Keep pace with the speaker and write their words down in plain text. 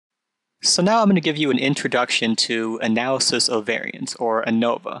So now I'm going to give you an introduction to analysis of variance, or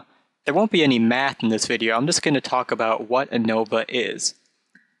ANOVA. There won't be any math in this video, I'm just going to talk about what ANOVA is.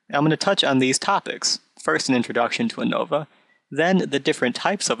 I'm going to touch on these topics. First, an introduction to ANOVA, then the different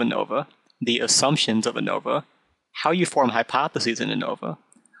types of ANOVA, the assumptions of ANOVA, how you form hypotheses in ANOVA,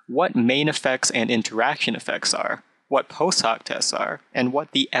 what main effects and interaction effects are, what post hoc tests are, and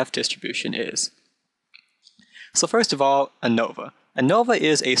what the F distribution is. So first of all, ANOVA. ANOVA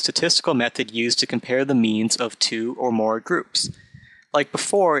is a statistical method used to compare the means of two or more groups. Like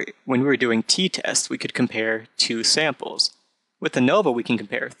before, when we were doing t-tests, we could compare two samples. With ANOVA, we can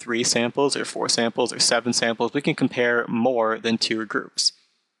compare 3 samples, or 4 samples, or 7 samples. We can compare more than 2 groups.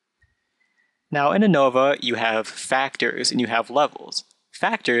 Now in ANOVA, you have factors and you have levels.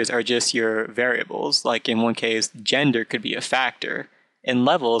 Factors are just your variables, like in one case, gender could be a factor, and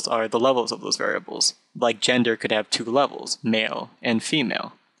levels are the levels of those variables. Like gender could have 2 levels, male and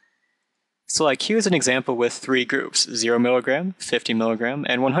female. So like here's an example with 3 groups, 0 milligram, 50 milligram,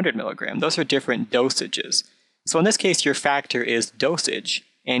 and 100 milligram. Those are different dosages. So in this case, your factor is dosage,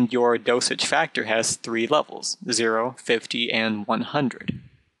 and your dosage factor has 3 levels, 0, 50, and 100.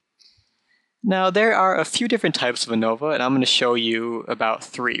 Now there are a few different types of ANOVA, and I'm going to show you about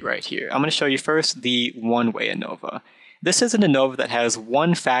 3 right here. I'm going to show you first the one-way ANOVA. This is an ANOVA that has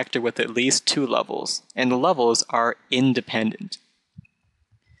one factor with at least 2 levels, and the levels are independent.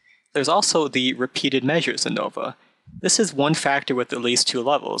 There's also the repeated measures ANOVA. This is one factor with at least 2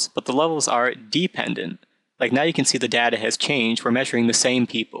 levels, but the levels are dependent. Like now you can see the data has changed. We're measuring the same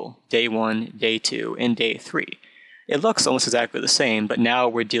people, day 1, day 2, and day 3. It looks almost exactly the same, but now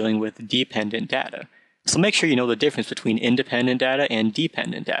we're dealing with dependent data. So make sure you know the difference between independent data and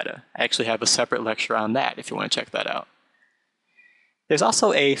dependent data. I actually have a separate lecture on that if you want to check that out. There's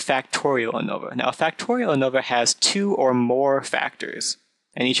also a factorial ANOVA. Now a factorial ANOVA has 2 or more factors,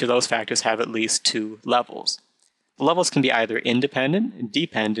 and each of those factors have at least 2 levels. The levels can be either independent,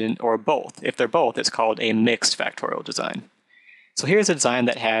 dependent, or both. If they're both, it's called a mixed factorial design. So here's a design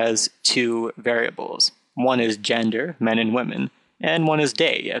that has 2 variables. One is gender, men and women, and one is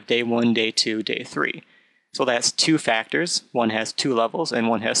day. You have day 1, day 2, day 3. So that's 2 factors. One has 2 levels and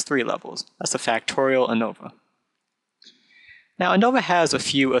one has 3 levels. That's a factorial ANOVA. Now ANOVA has a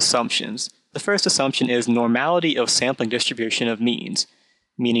few assumptions. The first assumption is normality of sampling distribution of means,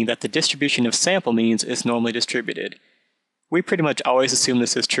 meaning that the distribution of sample means is normally distributed. We pretty much always assume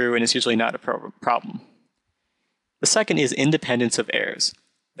this is true, and it's usually not a problem. The second is independence of errors,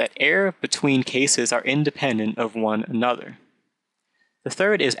 that error between cases are independent of one another. The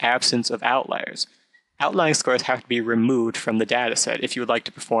third is absence of outliers. Outlying scores have to be removed from the dataset if you would like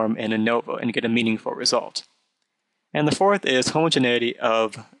to perform an ANOVA and get a meaningful result. And the fourth is homogeneity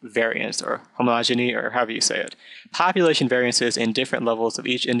of variance, or homogeny, or however you say it. Population variances in different levels of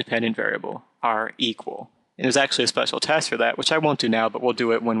each independent variable are equal. And there's actually a special test for that, which I won't do now, but we'll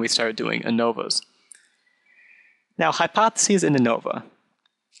do it when we start doing ANOVAs. Now, hypotheses in ANOVA.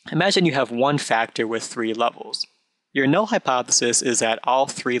 Imagine you have one factor with 3 levels. Your null hypothesis is that all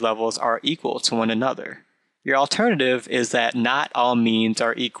 3 levels are equal to one another. Your alternative is that not all means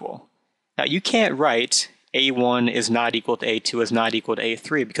are equal. Now, you can't write A1 is not equal to A2 is not equal to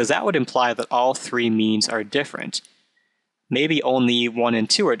A3, because that would imply that all 3 means are different. Maybe only 1 and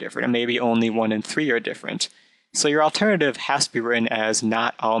 2 are different, and maybe only 1 and 3 are different. So your alternative has to be written as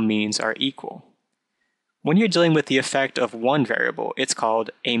not all means are equal. When you're dealing with the effect of one variable, it's called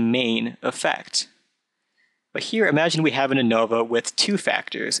a main effect. But here, imagine we have an ANOVA with 2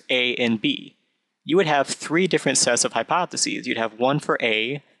 factors, A and B. You would have 3 different sets of hypotheses. You'd have one for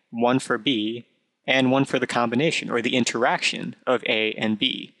A, one for B, and one for the combination, or the interaction of A and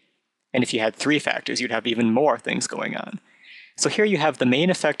B. And if you had 3 factors, you'd have even more things going on. So here you have the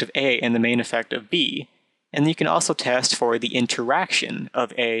main effect of A and the main effect of B, and you can also test for the interaction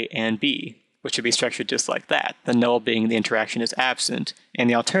of A and B, which would be structured just like that, the null being the interaction is absent, and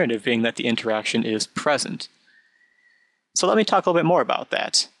the alternative being that the interaction is present. So let me talk a little bit more about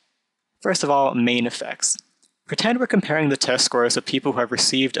that. First of all, main effects. Pretend we're comparing the test scores of people who have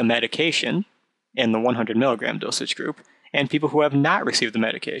received a medication in the 100 milligram dosage group, and people who have not received the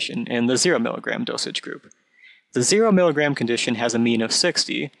medication in the 0 milligram dosage group. The 0 milligram condition has a mean of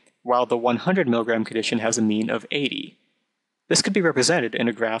 60, while the 100 milligram condition has a mean of 80. This could be represented in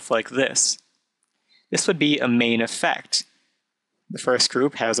a graph like this. This would be a main effect. The first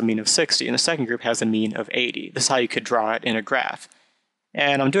group has a mean of 60, and the second group has a mean of 80. This is how you could draw it in a graph.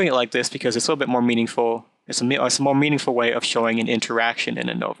 And I'm doing it like this because it's a little bit more meaningful. It's a more meaningful way of showing an interaction in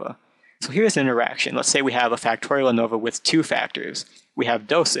ANOVA. So here's an interaction. Let's say we have a factorial ANOVA with 2 factors. We have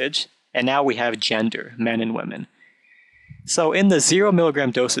dosage, and now we have gender, men and women. So in the 0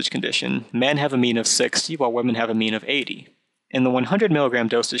 milligram dosage condition, men have a mean of 60 while women have a mean of 80. In the 100 milligram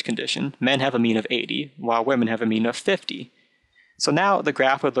dosage condition, men have a mean of 80 while women have a mean of 50. So now the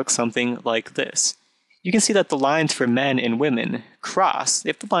graph would look something like this. You can see that the lines for men and women cross.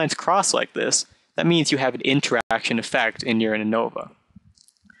 If the lines cross like this, that means you have an interaction effect in your ANOVA.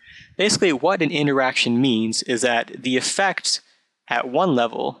 Basically, what an interaction means is that the effect at one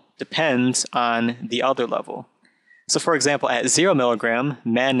level depends on the other level. So for example, at 0 milligram,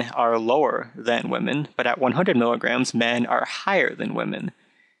 men are lower than women, but at 100 milligrams, men are higher than women.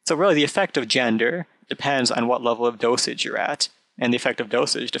 So really the effect of gender depends on what level of dosage you're at, and the effect of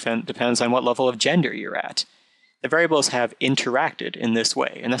dosage depends on what level of gender you're at. The variables have interacted in this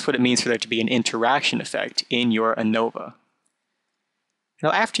way, and that's what it means for there to be an interaction effect in your ANOVA.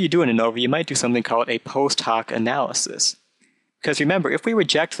 Now after you do an ANOVA, you might do something called a post hoc analysis. Because remember, if we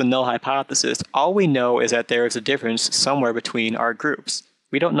reject the null hypothesis, all we know is that there is a difference somewhere between our groups.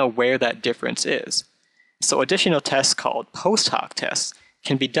 We don't know where that difference is. So additional tests called post hoc tests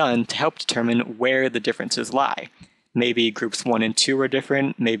can be done to help determine where the differences lie. Maybe groups 1 and 2 are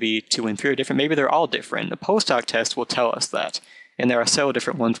different, maybe 2 and 3 are different, maybe they're all different. A post hoc test will tell us that, and there are several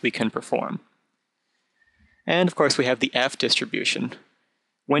different ones we can perform. And of course we have the F distribution.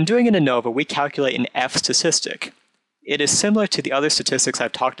 When doing an ANOVA, we calculate an F statistic. It is similar to the other statistics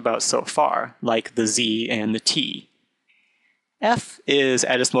I've talked about so far, like the Z and the T. F is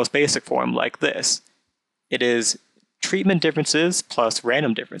at its most basic form like this. It is treatment differences plus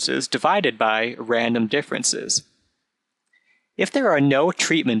random differences divided by random differences. If there are no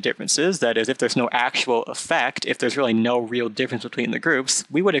treatment differences, that is, if there's no actual effect, if there's really no real difference between the groups,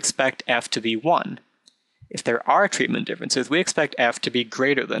 we would expect F to be 1. If there are treatment differences, we expect F to be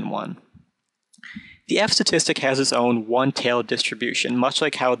greater than 1. The F statistic has its own one-tailed distribution, much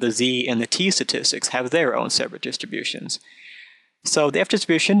like how the Z and the T statistics have their own separate distributions. So the F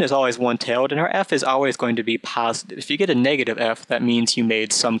distribution is always one-tailed, and our F is always going to be positive. If you get a negative F, that means you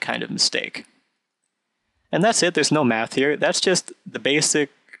made some kind of mistake. And that's it. There's no math here. That's just the basic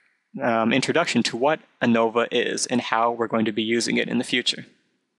introduction to what ANOVA is and how we're going to be using it in the future.